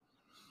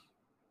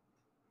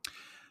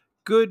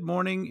Good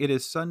morning. It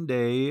is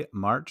Sunday,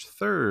 March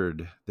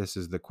 3rd. This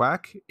is the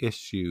Quack,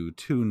 issue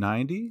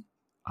 290.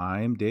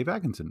 I'm Dave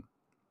Atkinson.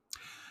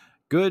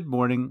 Good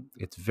morning.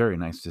 It's very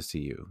nice to see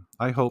you.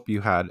 I hope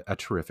you had a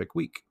terrific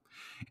week.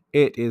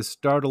 It is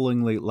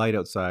startlingly light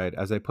outside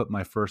as I put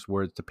my first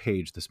words to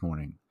page this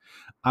morning.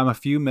 I'm a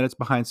few minutes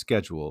behind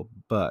schedule,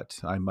 but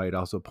I might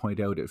also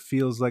point out it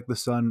feels like the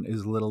sun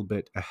is a little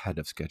bit ahead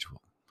of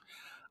schedule.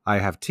 I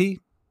have tea.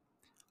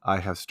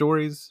 I have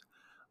stories.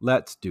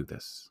 Let's do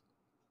this.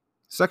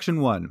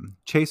 Section 1,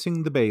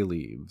 Chasing the Bay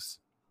Leaves.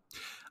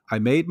 I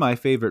made my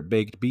favorite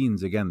baked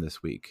beans again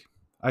this week.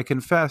 I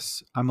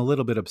confess I'm a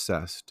little bit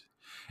obsessed.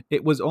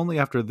 It was only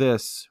after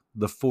this,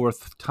 the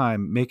fourth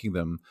time making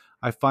them,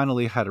 I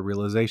finally had a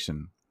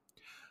realization.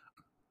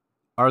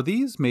 Are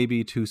these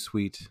maybe too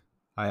sweet?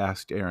 I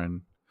asked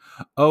Erin.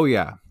 Oh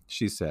yeah,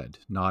 she said,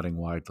 nodding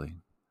widely.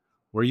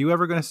 Were you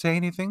ever going to say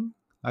anything?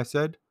 I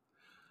said.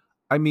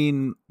 I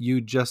mean,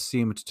 you just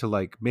seemed to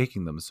like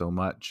making them so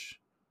much.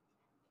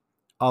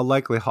 I'll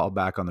likely haul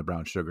back on the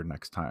brown sugar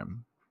next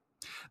time.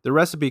 The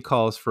recipe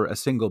calls for a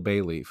single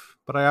bay leaf,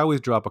 but I always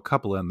drop a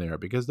couple in there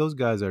because those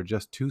guys are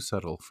just too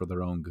subtle for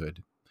their own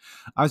good.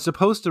 I'm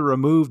supposed to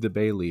remove the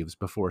bay leaves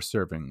before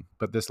serving,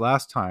 but this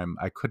last time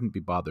I couldn't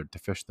be bothered to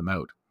fish them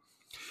out.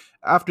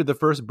 After the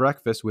first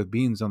breakfast with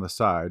beans on the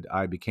side,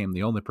 I became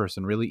the only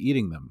person really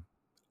eating them.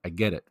 I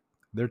get it.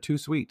 They're too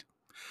sweet.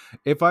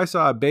 If I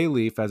saw a bay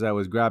leaf as I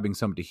was grabbing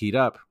some to heat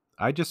up,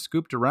 I just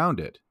scooped around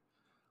it.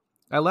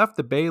 I left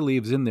the bay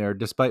leaves in there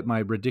despite my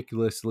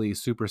ridiculously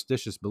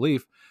superstitious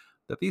belief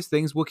that these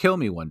things will kill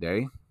me one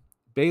day.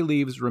 Bay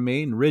leaves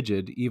remain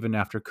rigid even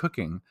after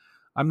cooking.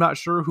 I'm not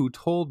sure who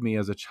told me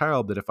as a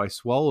child that if I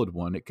swallowed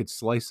one, it could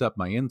slice up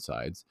my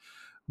insides,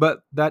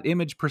 but that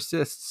image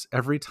persists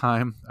every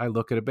time I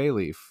look at a bay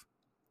leaf.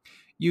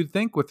 You'd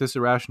think with this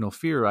irrational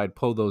fear I'd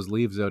pull those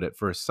leaves out at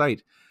first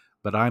sight,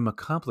 but I'm a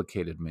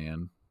complicated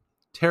man.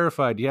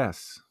 Terrified,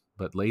 yes,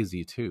 but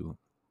lazy too.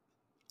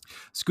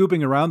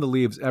 Scooping around the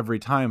leaves every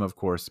time, of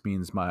course,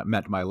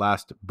 meant my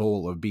last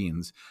bowl of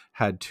beans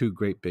had two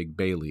great big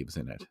bay leaves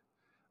in it.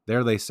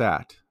 There they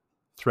sat,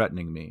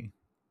 threatening me,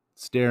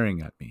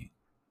 staring at me.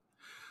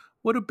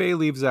 What do bay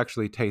leaves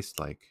actually taste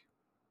like?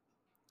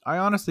 I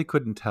honestly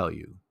couldn't tell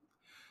you.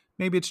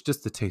 Maybe it's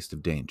just the taste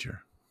of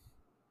danger.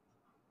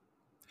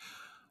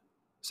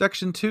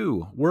 Section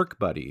 2, Work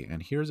Buddy,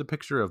 and here's a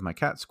picture of my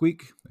cat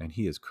Squeak, and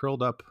he is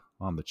curled up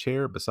on the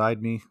chair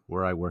beside me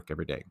where I work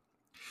every day.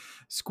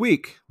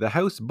 Squeak, the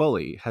house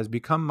bully, has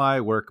become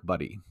my work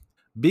buddy.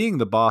 Being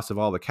the boss of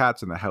all the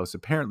cats in the house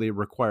apparently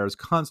requires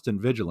constant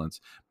vigilance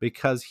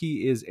because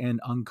he is an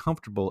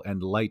uncomfortable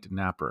and light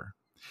napper.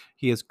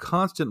 He is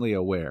constantly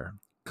aware,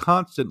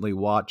 constantly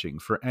watching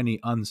for any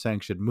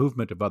unsanctioned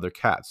movement of other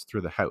cats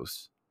through the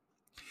house.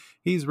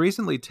 He's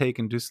recently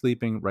taken to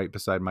sleeping right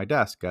beside my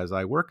desk as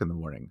I work in the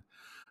morning.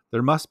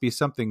 There must be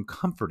something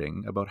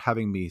comforting about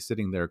having me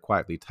sitting there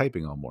quietly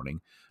typing all morning,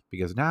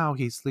 because now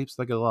he sleeps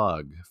like a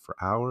log for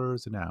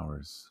hours and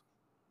hours.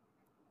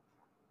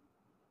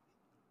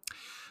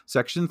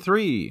 Section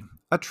 3,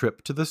 a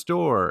trip to the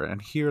store,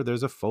 and here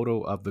there's a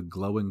photo of the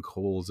glowing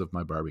coals of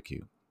my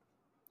barbecue.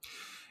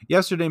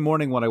 Yesterday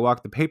morning when I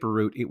walked the paper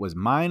route, it was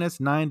minus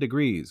 9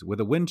 degrees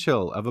with a wind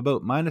chill of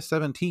about minus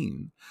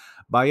 17.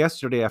 By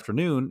yesterday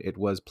afternoon, it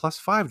was plus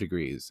 5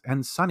 degrees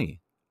and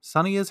sunny.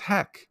 Sunny as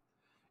heck.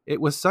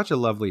 It was such a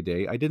lovely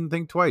day, I didn't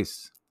think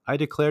twice. I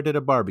declared it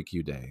a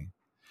barbecue day.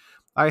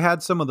 I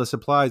had some of the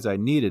supplies I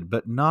needed,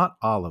 but not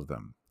all of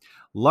them.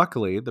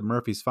 Luckily, the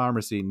Murphy's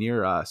Pharmacy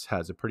near us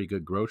has a pretty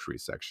good grocery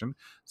section,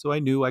 so I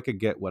knew I could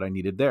get what I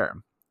needed there.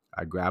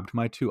 I grabbed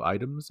my 2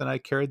 items and I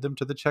carried them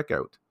to the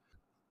checkout.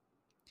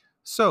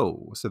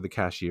 So, said the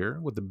cashier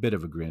with a bit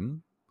of a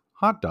grin,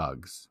 hot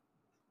dogs.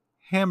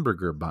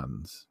 Hamburger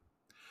buns.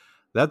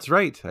 That's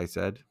right, I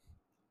said.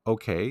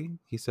 Okay,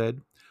 he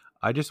said.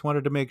 I just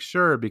wanted to make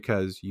sure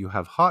because you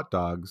have hot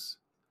dogs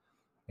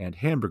and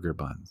hamburger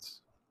buns.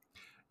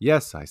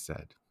 Yes, I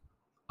said.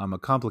 I'm a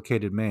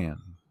complicated man.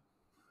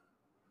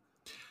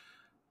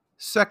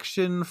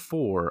 Section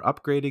 4,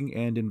 Upgrading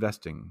and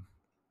Investing.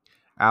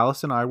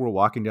 Alice and I were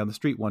walking down the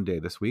street one day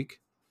this week.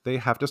 They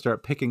have to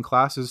start picking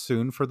classes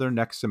soon for their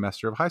next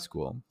semester of high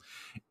school.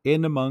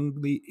 In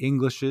among the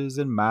Englishes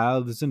and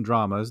maths and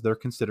dramas, they're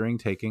considering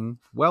taking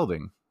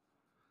welding.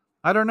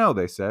 I don't know,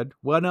 they said.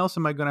 When else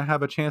am I going to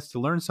have a chance to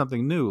learn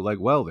something new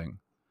like welding?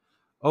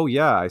 Oh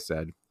yeah, I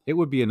said. It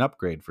would be an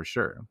upgrade for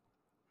sure.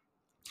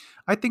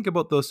 I think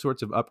about those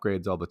sorts of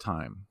upgrades all the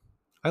time.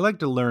 I like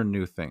to learn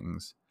new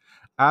things.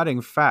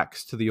 Adding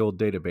facts to the old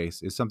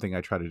database is something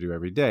I try to do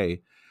every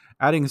day.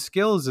 Adding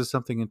skills is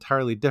something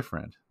entirely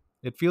different.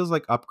 It feels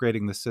like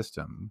upgrading the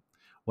system.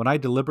 When I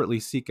deliberately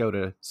seek out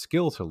a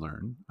skill to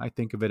learn, I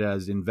think of it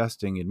as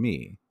investing in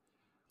me.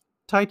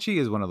 Tai Chi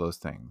is one of those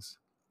things.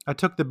 I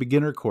took the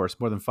beginner course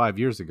more than 5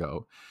 years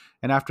ago,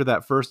 and after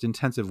that first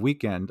intensive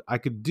weekend, I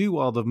could do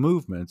all the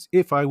movements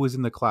if I was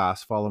in the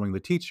class following the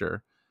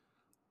teacher,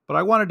 but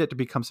I wanted it to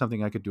become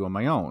something I could do on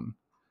my own.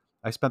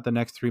 I spent the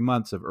next 3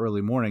 months of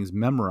early mornings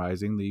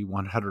memorizing the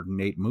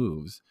 108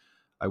 moves.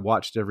 I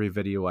watched every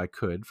video I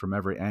could from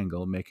every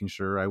angle, making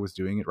sure I was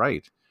doing it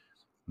right.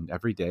 And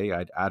every day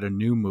I'd add a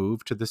new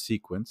move to the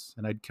sequence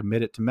and I'd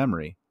commit it to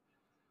memory.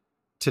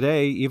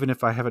 Today, even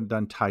if I haven't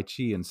done Tai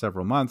Chi in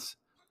several months,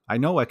 I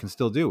know I can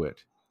still do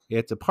it.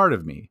 It's a part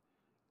of me.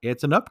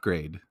 It's an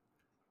upgrade.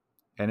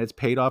 And it's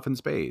paid off in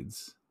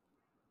spades.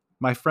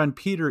 My friend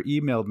Peter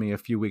emailed me a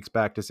few weeks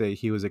back to say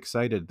he was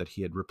excited that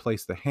he had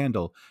replaced the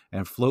handle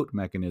and float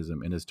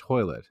mechanism in his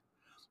toilet.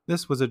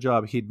 This was a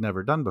job he'd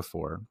never done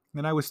before,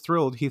 and I was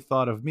thrilled he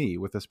thought of me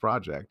with this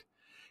project.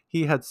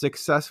 He had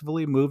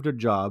successfully moved a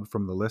job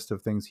from the list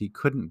of things he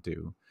couldn't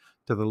do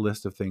to the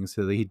list of things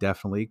that he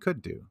definitely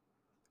could do.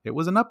 It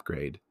was an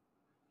upgrade.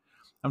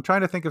 I'm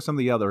trying to think of some of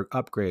the other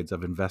upgrades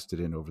I've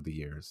invested in over the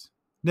years.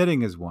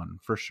 Knitting is one,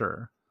 for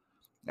sure.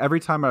 Every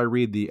time I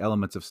read The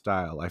Elements of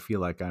Style, I feel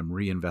like I'm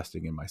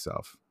reinvesting in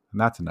myself, and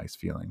that's a nice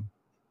feeling.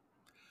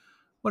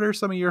 What are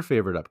some of your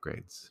favorite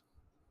upgrades?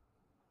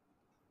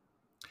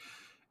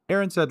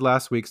 Aaron said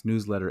last week's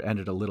newsletter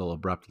ended a little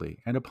abruptly,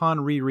 and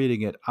upon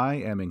rereading it, I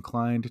am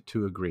inclined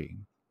to agree.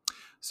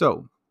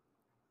 So,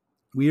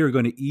 we are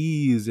going to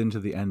ease into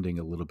the ending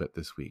a little bit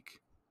this week.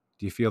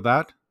 Do you feel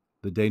that?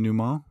 The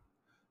denouement?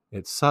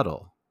 It's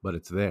subtle, but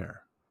it's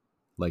there,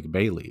 like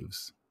bay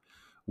leaves.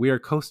 We are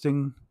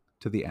coasting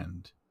to the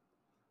end.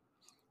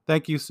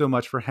 Thank you so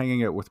much for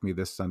hanging out with me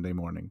this Sunday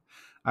morning.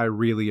 I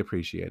really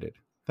appreciate it.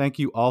 Thank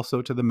you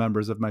also to the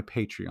members of my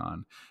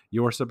Patreon.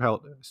 Your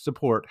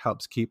support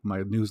helps keep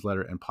my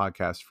newsletter and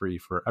podcast free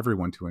for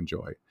everyone to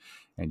enjoy.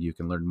 And you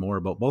can learn more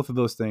about both of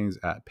those things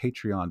at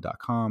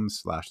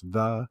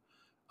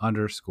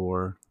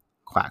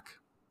patreon.com/the_quack.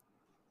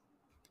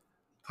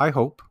 I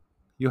hope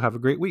you have a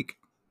great week.